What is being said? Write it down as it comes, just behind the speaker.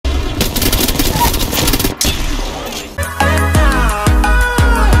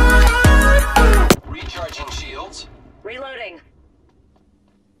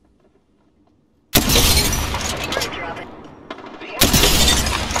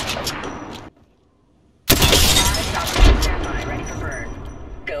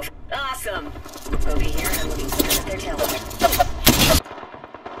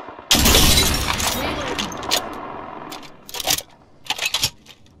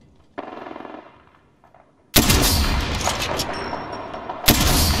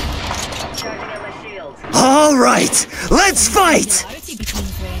All right, let's fight!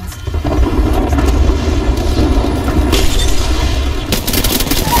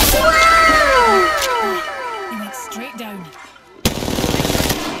 He went straight down.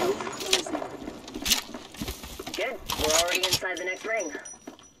 Good. We're already inside the next ring.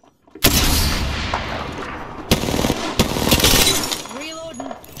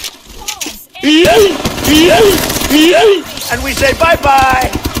 Reloading. And we say bye-bye!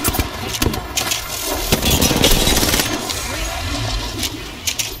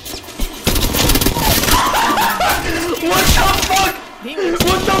 What the fuck?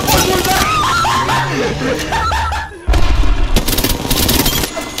 What the fuck was that?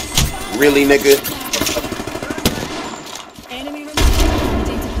 Really, nigga? Enemy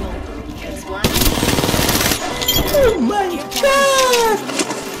Oh my god!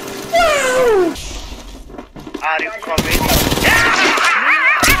 Wow! Are you coming?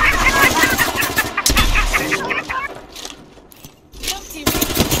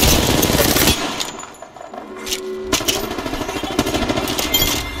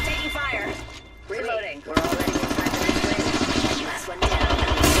 Taking fire. Reloading. We're already inside the next ring. Last one down.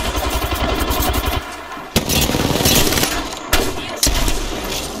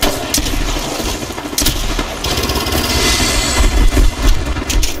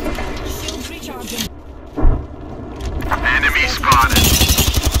 shields recharging. Enemy spotted.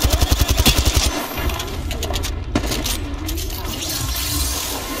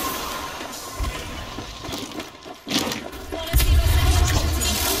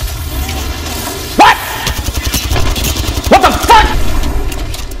 What? What the fuck?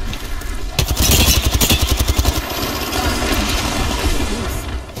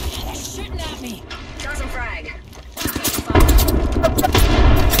 They're shooting at me. Toss some frag.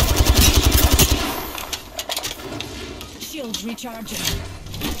 Shields recharging.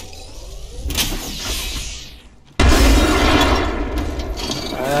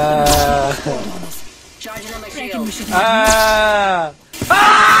 Charging on my Reckon shield. we should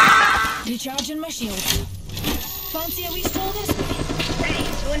recharging my shield. Fancy a wee stroll this way? Hey,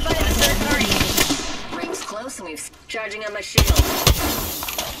 who invited the third party? Ring's close and we've... Charging on my shield.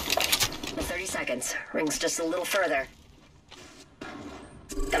 30 seconds. Ring's just a little further.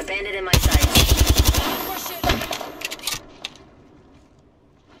 Got a bandit in my sight. We're shooting.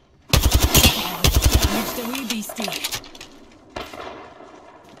 Damaged the wee beastie.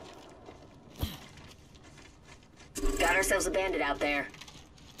 Got ourselves a bandit out there.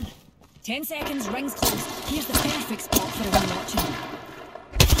 10 seconds, rings close. Here's the perfect spot for a wee watching.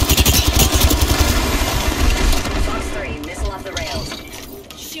 Fox 3, missile off the rails.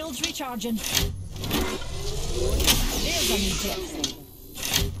 Shields recharging. There's a new tip.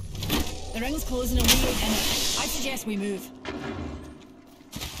 The ring's closing and we ain't in it. I suggest we move.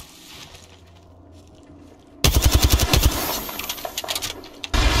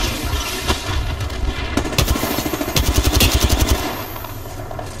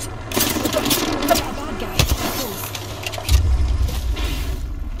 A bad guy. Close.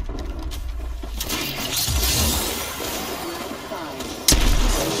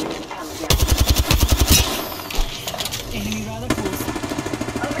 Enemy rather close.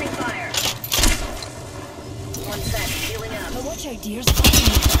 Opening fire. One sec, healing up. Now watch out, dears.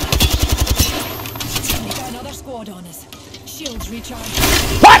 We got another squad on us. Shields recharged.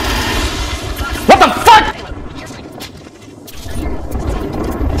 What? What the fuck?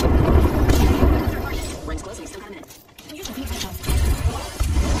 Ring's close, we still got a minute.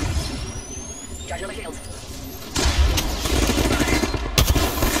 Charging on my shield.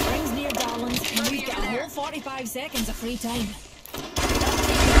 Rings near darlings, and we've got a whole 45 seconds of free time.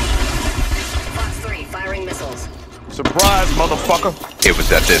 Fox 3, firing missiles. Surprise, motherfucker. It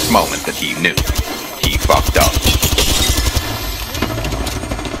was at this moment that he knew. He fucked up.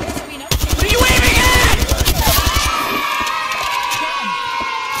 What are you aiming at?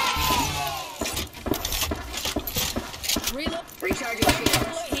 Reload. Recharging shield.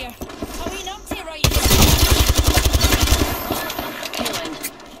 Look here. A wee numpty right here. Healing.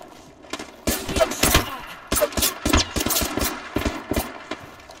 Being shot at.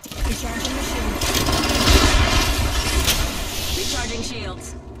 Recharging the shield. Recharging shields.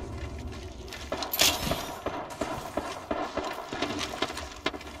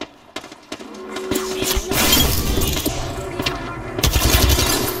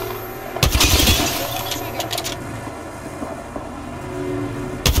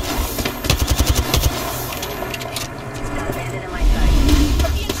 Got a bandit in my sight.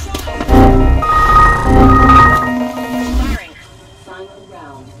 Being shot at. Firing. Final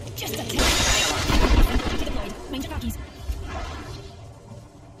round. Just a tick. Deployed. Mind your backies.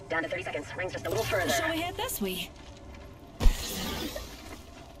 Down to 30 seconds. Rings just a little further. Shall we head this way?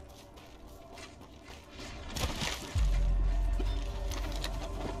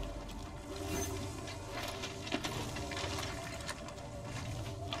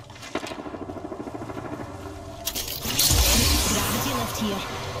 Gravity lift here.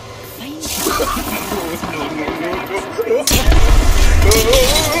 Fine.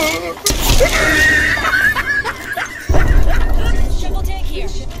 Triple take here.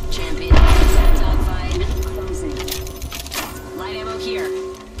 Champion. Dogfight. Closing. Light ammo here.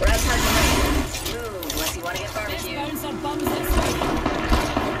 We're outside the ring. Move, unless you want to get Let's barbecued. bounce our bums this way.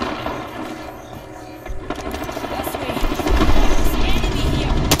 This way. Enemy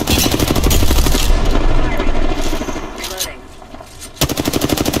here. Firing. Reloading.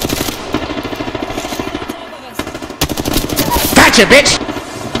 On top of us. Gotcha, bitch!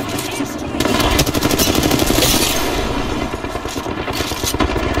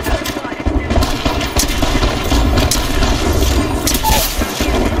 Another squad.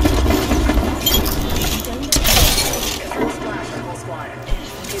 Confirm splash for the whole squad.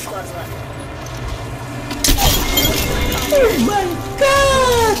 2 squads left. Oh my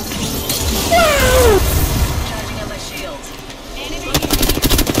god! Wow! Charging on my shield. Enemy here.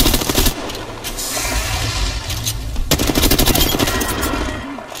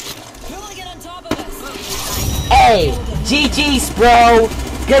 Pulling it on top of us. Hey, GG's bro.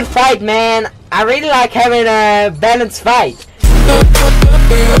 Good fight, man. I really like having a balanced fight.